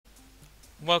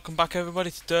Welcome back everybody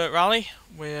to Dirt Rally.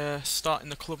 We're starting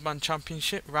the Clubman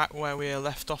Championship right where we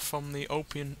left off from the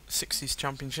Open 60s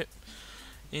Championship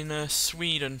in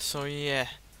Sweden. So yeah,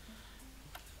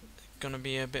 gonna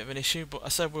be a bit of an issue, but I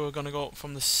said we were gonna go up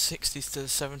from the 60s to the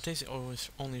 70s. It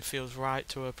always only feels right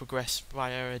to progress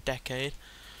via a decade.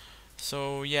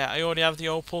 So yeah, I already have the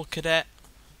Opel Cadet.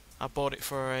 I bought it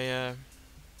for a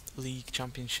league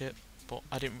championship, but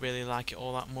I didn't really like it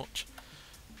all that much.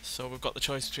 So we've got the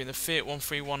choice between the Fiat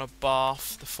 131 of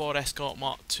Bath, the Ford Escort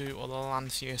Mark II, or the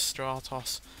Lancia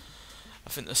Stratos.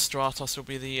 I think the Stratos will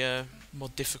be the more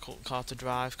difficult car to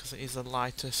drive because it is the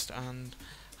lightest and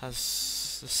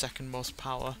has the second most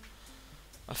power.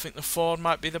 I think the Ford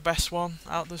might be the best one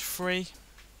out of the three,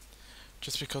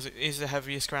 just because it is the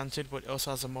heaviest granted, but it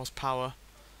also has the most power.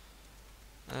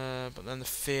 But then the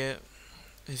Fiat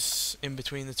is in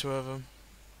between the two of them,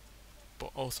 but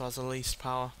also has the least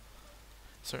power.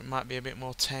 So it might be a bit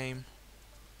more tame.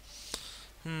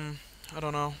 I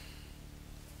don't know.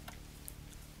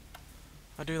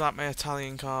 I do like my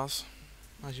Italian cars,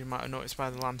 as you might have noticed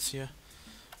by the Lancia.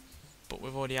 But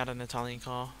we've already had an Italian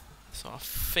car, so I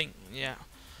think, yeah.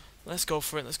 Let's go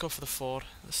for it. Let's go for the Ford.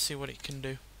 Let's see what it can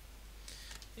do.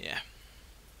 Yeah.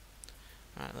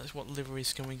 Alright, what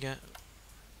liveries can we get?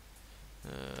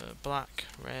 Black,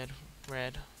 red,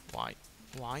 white,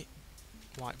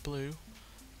 blue,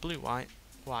 white,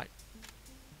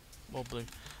 or blue.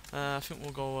 I think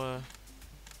we'll go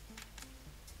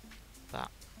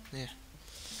that. Yeah.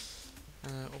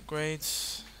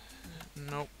 Upgrades.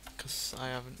 Nope, because I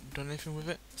haven't done anything with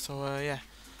it. So yeah,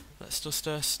 let's just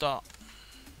start.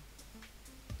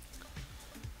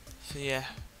 So yeah,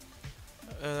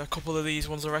 a couple of these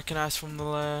ones I recognise from the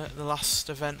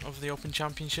last event of the Open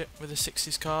Championship with the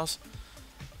 60s cars.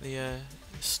 The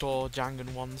Store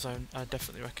Jangan ones I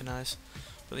definitely recognise.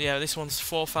 But yeah, this one's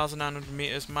 4,900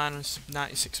 meters, minus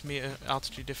 96 meter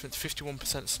altitude difference,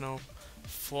 51% snow,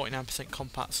 49%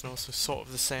 compact snow, so sort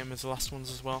of the same as the last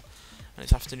ones as well. And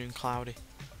it's afternoon cloudy.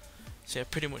 So yeah,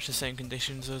 pretty much the same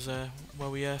conditions as where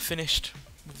we finished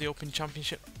with the Open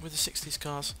Championship with the 60s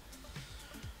cars.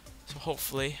 So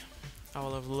hopefully I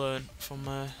will have learned from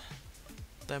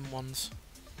them ones.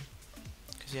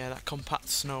 Because yeah, that compact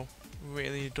snow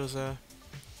really does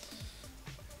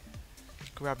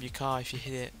grab your car if you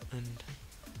hit it, and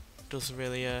does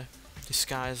really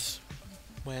disguise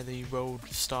where the road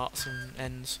starts and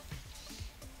ends.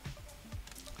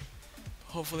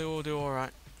 Hopefully we'll do alright.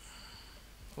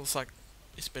 Looks like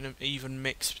it's been an even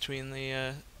mix between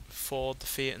the Ford, the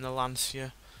Fiat and the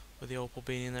Lancia, with the Opel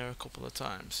being in there a couple of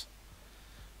times.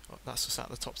 Oh, that's just out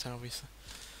of the top 10 obviously.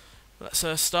 Let's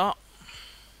start.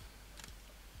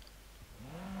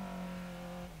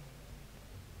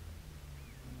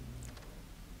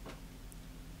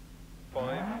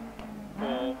 5,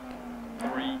 4, 3, 2,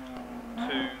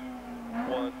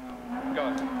 1, go.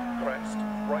 Crest,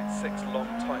 right 6 long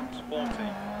times 40.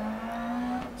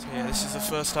 So yeah, this is the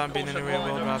first time being in a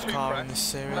real-world drive car in this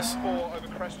series. Left 4 over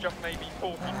crest jump, maybe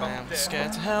 40 I am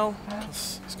scared to hell,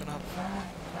 because it's going to have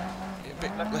be a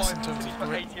bit left less in terms of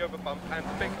grip, 80 over bump and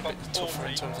big a bump bit tougher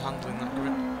 40. in terms of handling that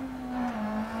grip.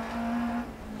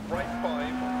 Right 5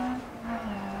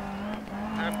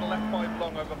 and left 5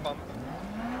 long over bump.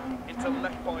 Into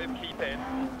left 5, keep in.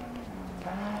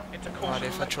 Into caution. Right,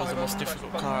 if I chose the most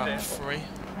difficult car out of the three,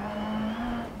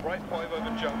 right 5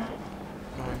 over jump.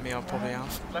 knowing me, I'll probably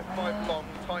have. Left 5 long,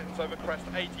 tightens over crest,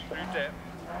 80 through dip.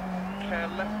 Care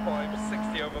left 5,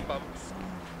 60 over bumps.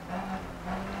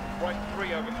 Right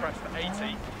 3 over crest,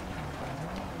 80.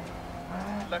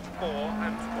 Left 4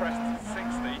 and crest,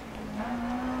 60.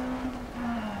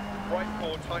 Right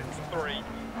 4 tightens 3.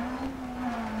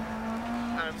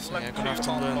 And So left yeah, 2 gonna have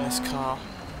to half learn long. this car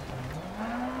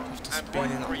after And being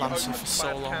right in that 3 Lancia over for so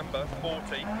flat long. camber,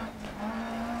 40.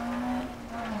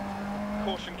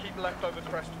 Caution, keep left over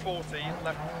crest, 40.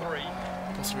 Left 3.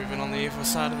 Possibly even on the other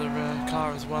side of the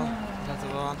car as well, compared to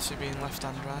the Lancia being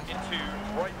left-hand drive. Into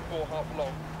right 4 half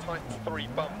long, tightens 3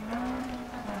 bump.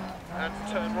 And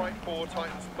turn right 4,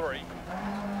 tightens 3.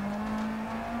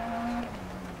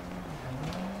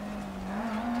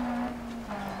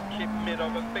 Keep mid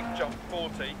over big jump,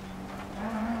 40.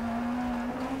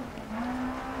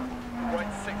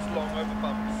 Right 6 long over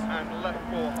bumps and left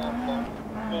 4 half long,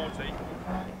 40.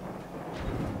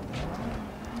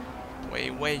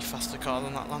 Way faster car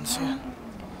than that Lancia.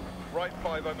 Right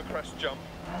 5 over crest jump.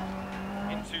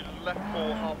 Into left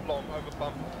 4 half long over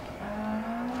bump.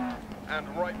 And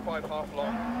right 5 half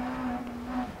long.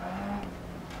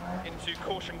 Into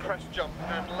caution crest jump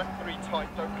and left 3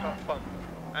 tight, don't cut bump.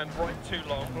 And right 2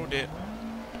 long. Oh dear.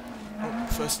 Oh,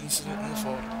 first incident in the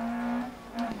Ford.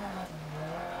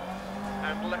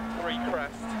 And and left 3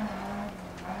 crest.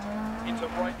 Into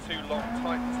right 2 long,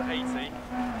 tightens 80.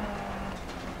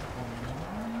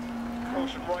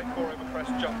 Caution right 4 over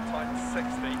crest, jump, tightens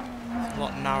 60. It's a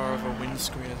lot narrower of a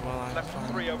windscreen as well, I Left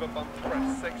find. 3 over bump,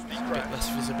 crest, 60 There's a crest. bit less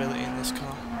visibility in this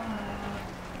car.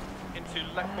 Into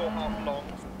left 4 half long,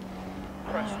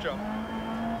 crest jump.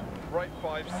 Right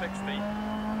 5, 60.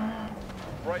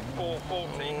 Right 4,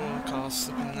 40. Oh, car's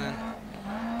slipping there.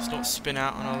 Just don't spin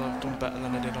out, and I've done better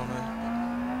than I did on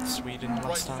Sweden Right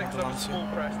last time 6 at over Valencia. small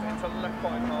crest, into left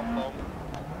 5 half long.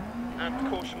 And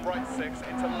caution right 6,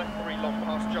 into left 3 long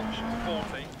past junction,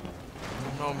 40.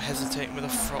 I know I'm hesitating with a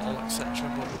throttle, etc.,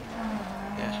 but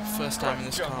yeah, first time in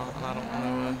this car, and I don't want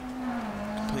to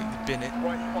completely bin it.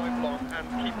 Right 5 long, and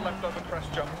keep left over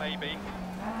crest jump maybe.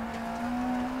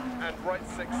 And right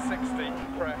 6, 60,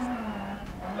 crest.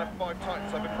 Left 5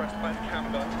 tightens over crest, back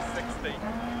camber, 60.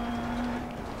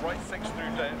 Right 6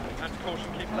 through dip, and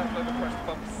caution, keep left over crest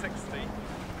bump, 60.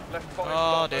 Left 5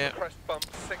 long over crest bump,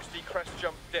 60, crest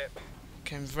jump, dip.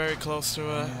 Came very close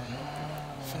to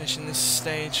finishing this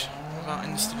stage without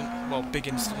incident, well, big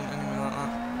incident anyway like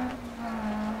that.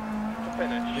 To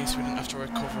finish. At least we didn't have to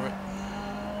recover it.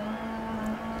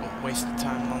 But wasted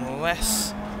time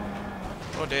nonetheless.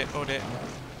 Oh dear, oh dear.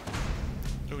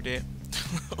 Oh dear.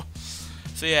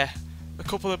 So yeah, a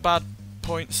couple of bad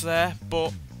points there,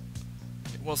 but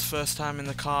it was first time in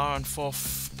the car, and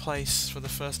 4th place for the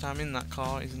first time in that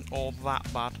car isn't all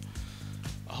that bad,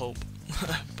 I hope.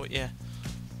 But yeah,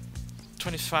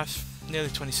 25, nearly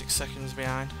 26 seconds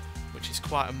behind, which is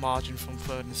quite a margin from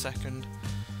 3rd and 2nd,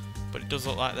 but it does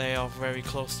look like they are very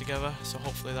close together, so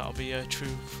hopefully that'll be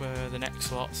true for the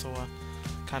next lot, so I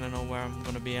kind of know where I'm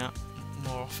going to be at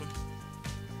more often.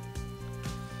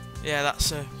 Yeah,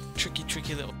 that's a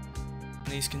tricky little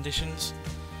in these conditions,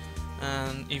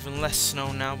 and even less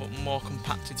snow now, but more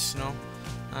compacted snow,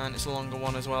 and it's a longer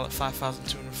one as well at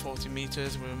 5,240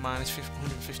 meters with a minus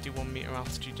 151 meter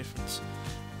altitude difference,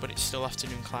 but it's still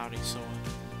afternoon cloudy, so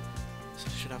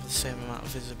it should have the same amount of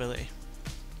visibility.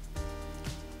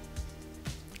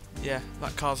 Yeah,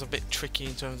 that car's a bit tricky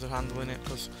in terms of handling it,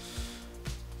 because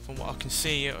from what I can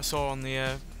see, I saw on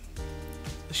the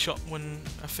shot when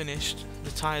I finished,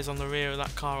 the tyres on the rear of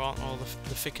that car aren't all the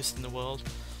thickest in the world,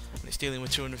 and it's dealing with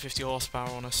 250 horsepower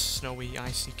on a snowy,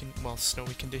 icy,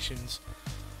 snowy conditions,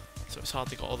 so it's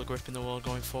hardly got all the grip in the world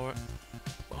going for it.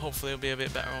 But hopefully it'll be a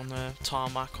bit better on the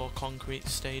tarmac or concrete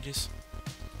stages.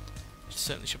 It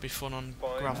certainly should be fun on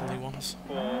gravelly ones.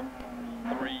 4,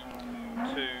 3,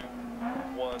 2,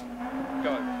 1,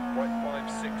 go. Right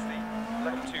 5, 60,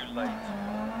 left 2 late.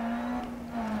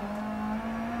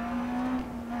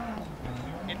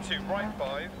 Into right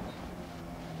 5,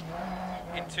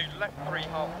 into left 3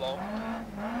 half long,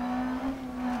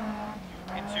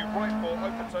 into right 4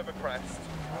 opens over crest,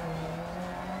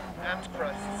 and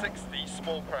crest 60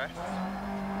 small crest,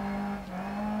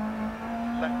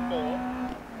 left 4,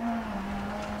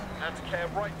 and care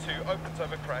right 2 opens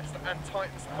over crest and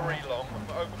tightens 3 long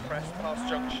over crest past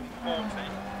junction 40,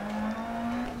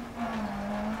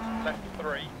 left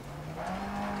 3,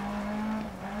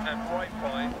 and right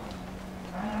 5,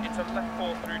 into left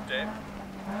 4 through dip,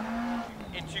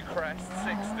 into crest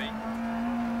 60,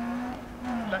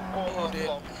 left 4 half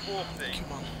long 40,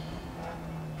 Come on.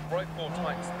 right 4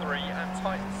 tightens 3 and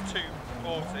tightens 2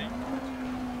 40,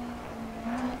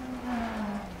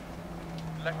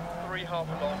 left 3 half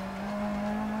long,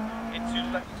 into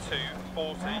left 2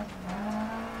 40,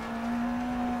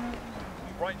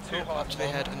 right 2 half Up to the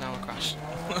long, head, and now I crashed.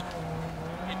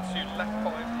 into left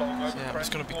 5 long over So yeah, I'm crest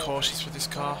just going to be 40. cautious with this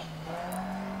car,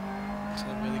 so I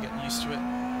really get used to it.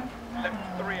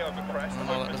 Left 3 over crest, I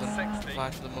know that open doesn't 60,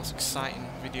 provide for the most exciting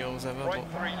videos ever, right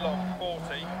but 3 long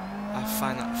 40, I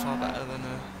find that far better than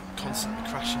constantly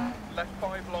crashing. left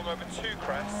 5 long over 2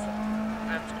 crest,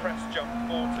 and crest jump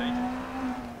 40,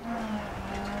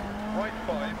 right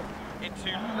 5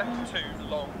 into left 2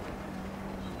 long,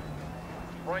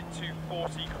 right 2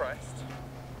 40 crest,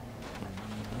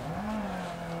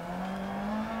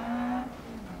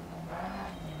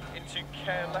 into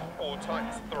care left 4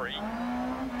 tightens 3,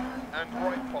 and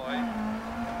right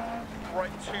 5,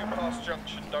 right 2 past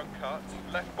junction don't cut,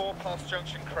 left 4 past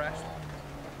junction crest,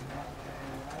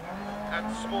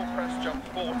 and small crest jump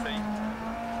 40,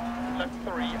 left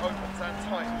 3 opens and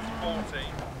tightens 40,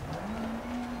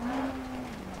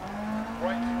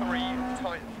 right 3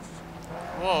 tightens,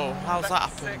 Whoa, how's that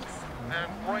left happen? 6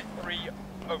 and right 3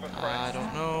 over crest, I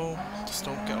don't know, just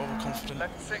don't get overconfident.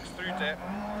 left 6 through dip,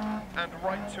 and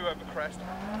right 2 over crest,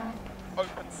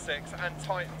 open 6 and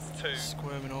tightens 2,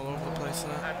 Squirming all over the place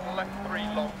there. and left 3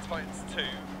 long tightens 2,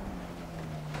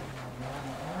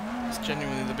 This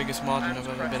genuinely the biggest margin and I've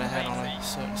ever crest been ahead 80, on a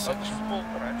certain over section. small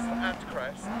crest and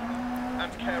crest,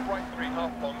 and care right 3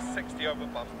 half long, 60 over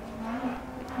bump.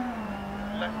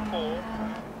 Left 4,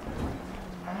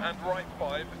 and right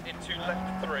 5 into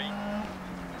left 3,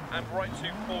 and right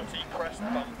 240 crest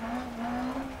bump.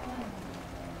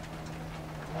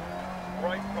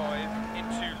 Right 5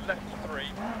 into left 3,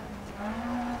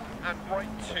 and right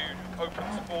 2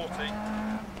 opens 40.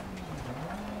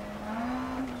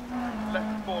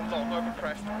 Left 4 long over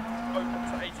crest,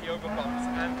 opens 80 over bumps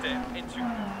and dip into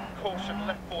caution,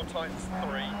 left 4 tightens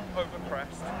 3 over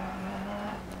crest.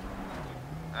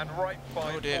 And right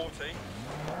 5 40.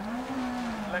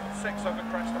 Left 6 over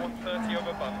crest, 130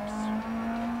 over bumps.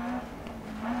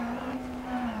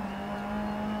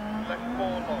 Left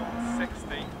 4 long,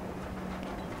 60.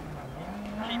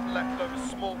 Keep left over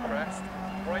small crest,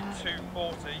 right 2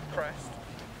 40 crest.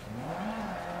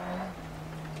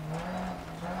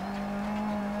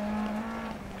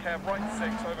 Care right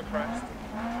 6 over crest,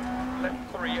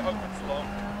 left 3 opens long,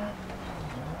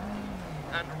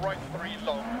 and right 3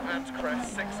 long and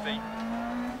crest 60.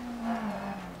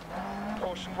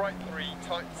 Caution right 3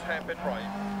 tightens hairpin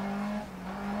right.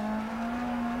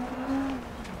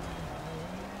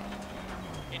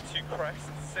 Into crest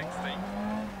 60.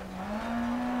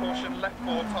 Caution left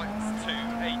 4 tightens 2,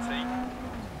 80.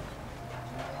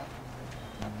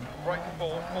 Right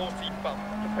 4 40 bump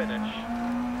to finish.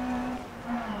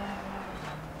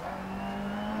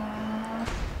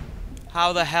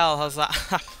 How the hell has that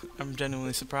happened? I'm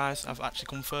genuinely surprised. I've actually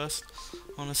come first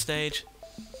on a stage.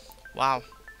 Wow.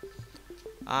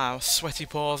 I was sweaty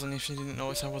paws, and if you didn't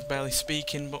notice I was barely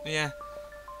speaking, but yeah.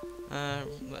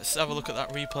 Let's have a look at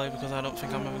that replay, because I don't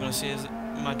think I'm ever going to see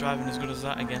my driving as good as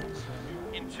that again.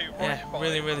 Yeah,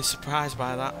 really surprised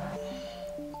by that.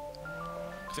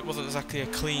 Because it wasn't exactly a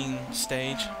clean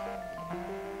stage.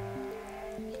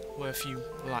 Where a few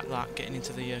like that, getting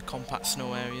into the compact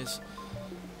snow areas.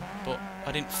 But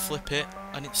I didn't flip it,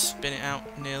 I didn't spin it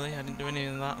out nearly, I didn't do any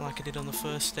of that like I did on the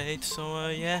first stage, so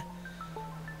yeah.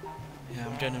 Yeah,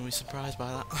 I'm genuinely surprised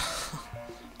by that.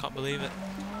 Can't believe it.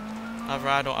 However,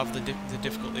 I don't have the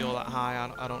difficulty all that high.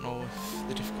 I don't know if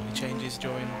the difficulty changes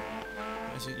during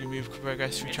as you move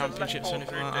progress through championships or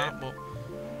anything like that, but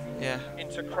yeah.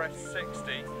 Into crest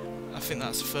 60. I think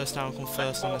that's the first time I've come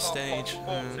first on a stage.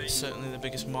 Certainly the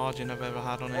biggest margin I've ever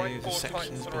had on any of the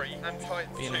sections,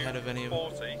 being ahead of any of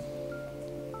them.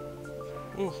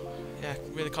 Ooh, yeah,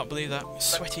 really can't believe that.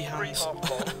 Sweaty hands.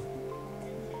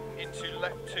 Into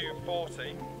left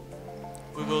 240.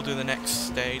 We will do the next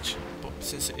stage, but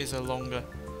since it is a longer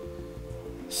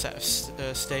set of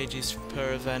stages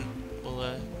per event,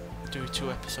 we'll do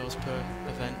 2 episodes per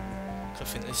event. I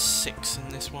think there's 6 in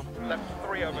this one. Left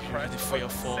 3 over crest, 3 or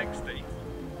 4 60.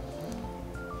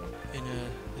 In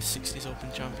the 60s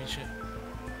Open Championship.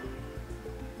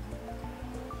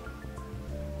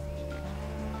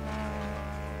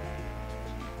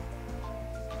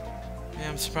 Yeah,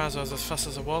 I'm surprised I was as fast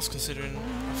as I was, considering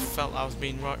I felt I was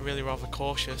being really rather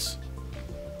cautious,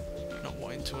 not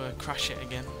wanting to crash it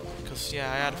again. Because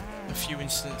yeah, I had a few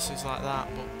instances like that,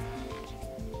 but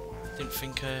didn't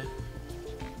think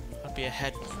I'd be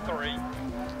ahead 3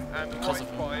 and because right of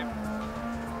them.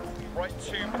 5. Right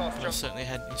 2 past I jump. was certainly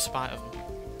ahead in spite of them.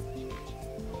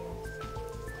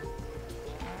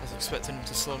 I was expecting them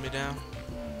to slow me down,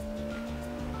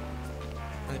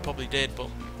 and they probably did, but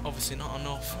obviously not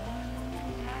enough.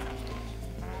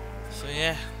 So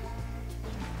yeah,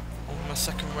 on my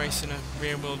second race in a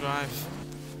rear-wheel drive,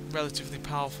 relatively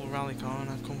powerful rally car, and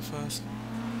I've come first.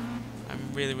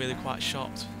 I'm really quite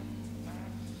shocked.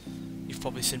 You've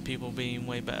probably seen people being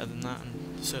way better than that,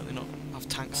 and certainly not have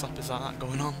tank slappers like that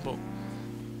going on, but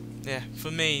yeah, for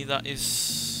me that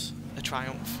is a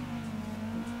triumph.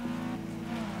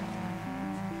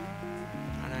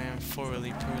 And I am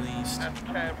thoroughly pleased. And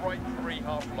care right 3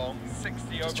 half long,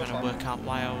 60 Just over trying to work out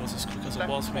why I was as quick as I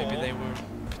was. Maybe they were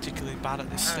particularly bad at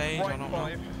this stage, right I don't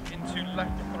 5 know. into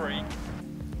left 3.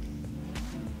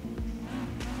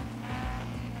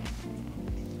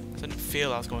 I didn't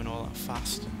feel I was going all that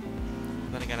fast.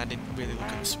 Then again, I didn't really look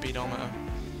at the speedometer.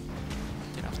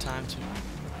 Didn't have time to.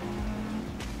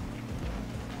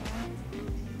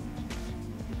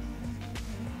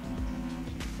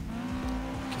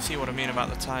 You can see what I mean about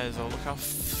the tyres though. Look how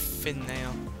thin they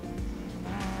are.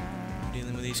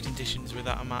 Dealing with these conditions with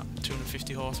that amount,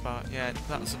 250 horsepower. Yeah,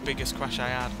 that's the biggest crash I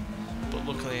had. But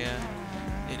luckily, it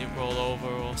didn't roll over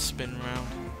or spin around.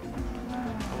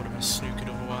 I would have been snookered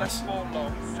otherwise. Left 4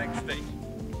 long, 60.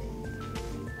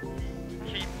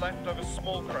 Keep left over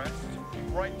small crest.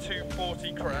 Right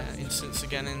 240 crest. Instance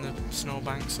again in the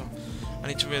snowbank, so I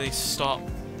need to really start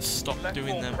stop left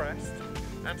doing 4 them. crest,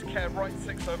 and care right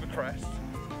 6 over crest,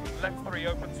 left 3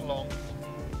 opens long,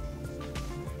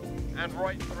 and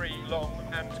right 3 long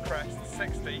and crest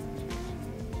 60.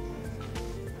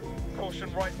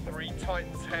 Caution right 3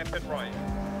 tightens hairpin right.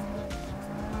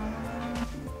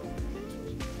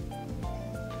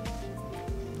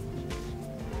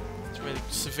 It's really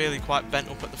severely quite bent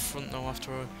up at the front though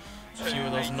after a few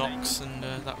of those 280. knocks and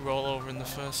that rollover in the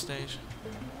first stage.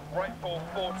 Right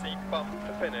 440 bump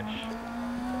to finish.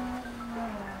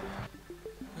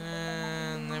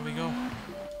 And there we go.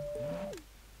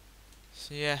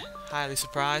 So yeah, highly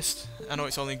surprised. I know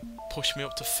it's only pushed me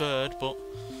up to 3rd, but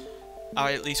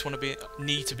I at least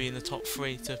need to be in the top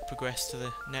 3 to progress to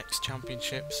the next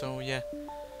championship. So yeah,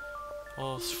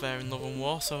 all's fair in love and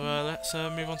war. So let's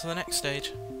move on to the next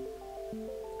stage.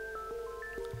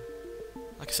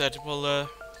 Like I said, we'll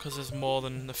because there's more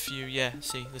than a few. Yeah,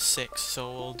 see, there's 6.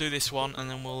 So we'll do this one, and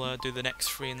then we'll do the next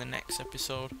 3 in the next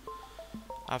episode.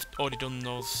 I've already done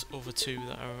those other 2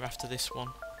 that are after this one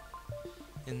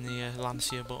in the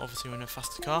Lancia, but obviously we're in a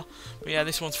faster car. But yeah,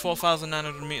 this one's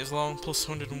 4,900 meters long, plus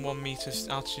 101 meters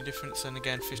altitude difference, and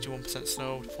again 51%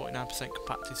 snow, 49%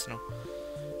 compacted snow.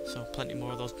 So plenty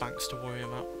more of those banks to worry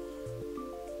about.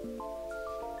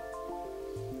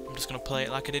 I'm just going to play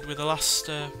it like I did with the last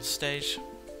stage.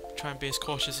 Try and be as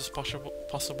cautious as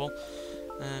possible,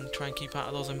 and try and keep out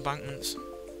of those embankments.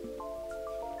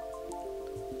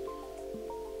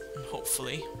 And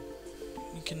hopefully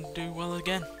we can do well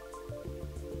again.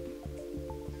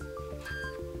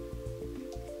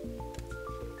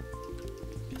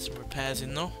 Get some repairs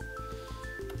in though.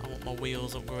 I want my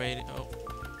wheels upgraded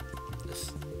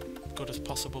as good as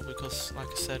possible because,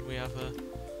 like I said, we have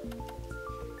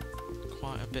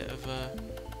quite a bit of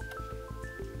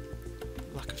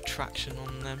lack of traction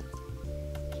on them.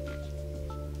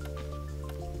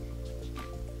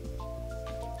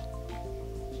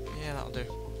 Yeah, that'll do.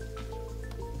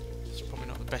 It's probably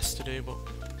not the best to do, but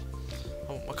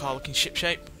I want my car looking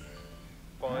shipshape.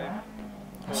 5, 4,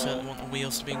 I certainly want the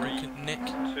wheels to be in 3, good nick.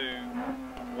 2,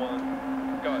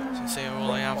 1, go. So you can see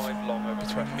all I have 5 long over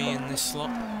between crest me bump. and this slot.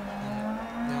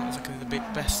 And they aren't exactly the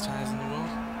best tyres in the world.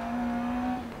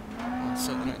 Well,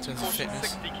 certainly not in terms of Caution fitness.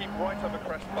 60, keep right over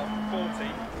crest bump,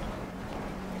 40.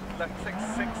 Left 6,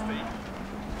 60.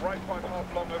 Right 5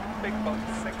 half long over big bump,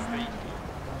 60.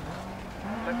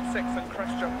 Left 6 and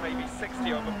crest jump maybe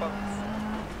 60 over bumps.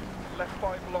 Left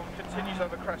 5 long continues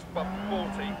over crest bump,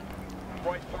 40.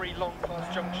 Right 3 long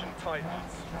past junction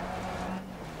tightens.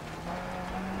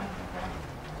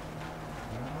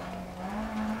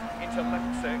 Into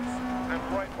left 6 and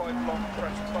right 5 long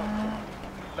crest bump.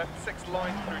 Left 6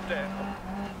 line through dip.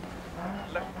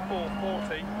 Left 4,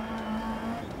 40.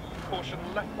 Caution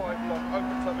left 5 long,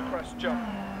 opens over crest jump.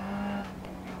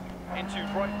 Into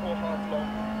right 4 half long,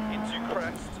 into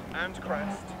crest. And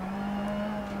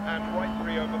right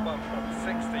 3 over bump,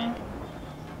 60.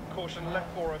 Caution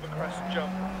left 4 over crest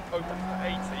jump, opens for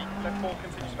 80. Left 4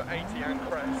 continues for 80 and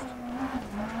crest.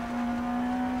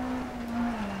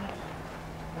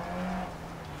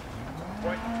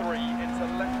 Right 3 into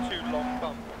left 2 long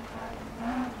bump.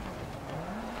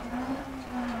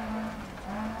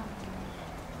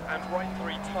 And right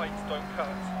 3 tight, don't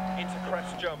cut. Into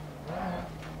crest jump.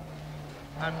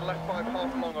 And left 5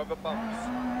 half long over bumps.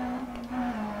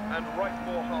 And right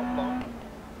 4 half long.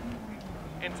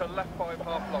 Into left 5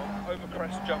 half long, over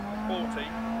crest jump 40.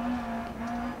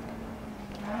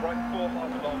 Right 4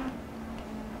 half long.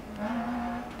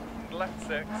 Left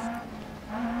 6.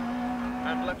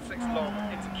 And left 6 long,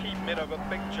 into keep mid over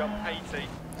big jump 80.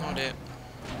 Oh dear.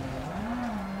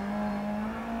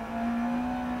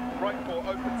 Right 4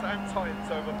 opens and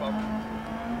tightens over bump.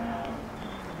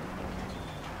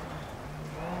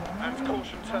 And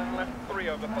caution turn left 3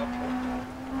 over bump.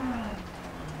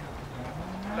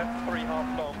 Left 3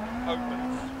 half long,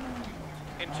 opens.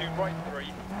 Into right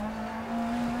 3.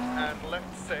 And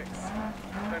left 6.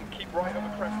 And keep right over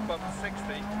crest bump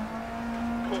 60.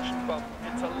 Caution bump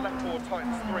into left 4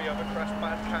 tightens 3 over crest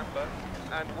bad camber.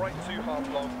 And right 2 half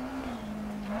long.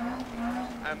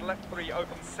 And left 3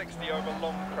 opens 60 over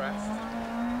long crest.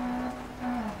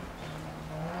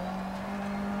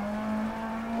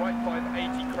 Right 5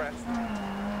 80 crest.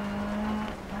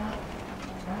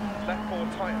 Left 4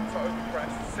 tightens over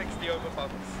crest 60 over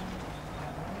bumps.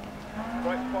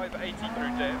 Right 5 80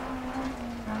 through dip.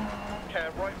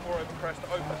 Care right 4 over crest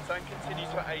opens and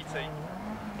continues for 80.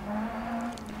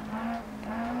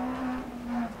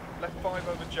 Left 5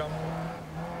 over jump.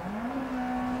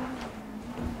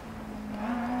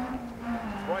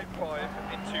 Right 5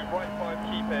 into right 5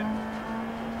 keep in.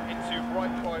 Into into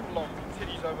right 5 long,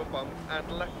 continues over bump,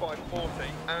 and left 5 40,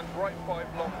 and right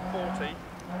 5 long 40,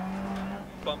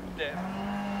 bump dip.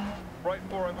 Right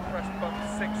 4 over crest, bump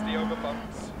 60 over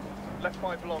bumps. Left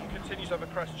 5 long, continues over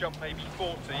crest, jump maybe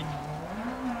 40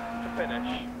 to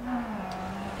finish.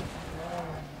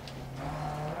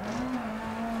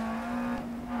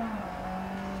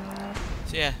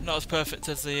 So yeah, not as perfect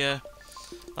as the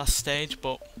last stage,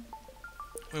 but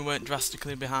we weren't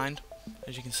drastically behind.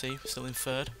 As you can see, we're still in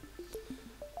third,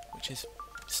 which is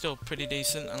still pretty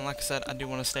decent. And like I said, I do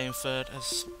want to stay in third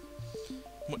as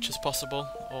much as possible,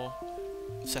 or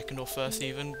second or first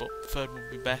even, but third would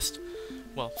be best.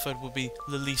 Well, third would be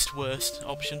the least worst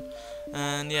option,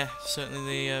 and yeah,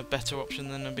 certainly the better option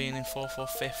than being in fourth or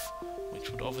fifth, which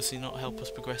would obviously not help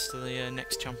us progress to the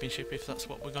next championship if that's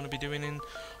what we're going to be doing in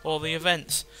all the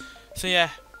events. So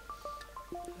yeah,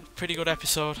 pretty good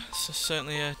episode. So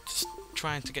certainly just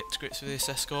trying to get to grips with this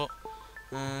escort,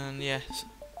 and yeah,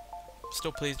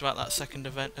 still pleased about that second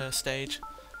event stage.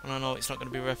 And I know it's not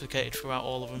going to be replicated throughout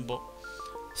all of them, but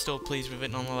still pleased with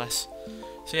it nonetheless.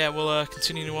 So yeah, we'll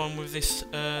continue on with this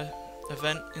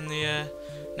event in the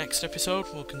next episode.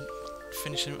 We'll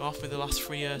finish it off with the last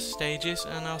 3 stages,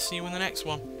 and I'll see you in the next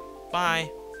one.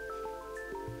 Bye!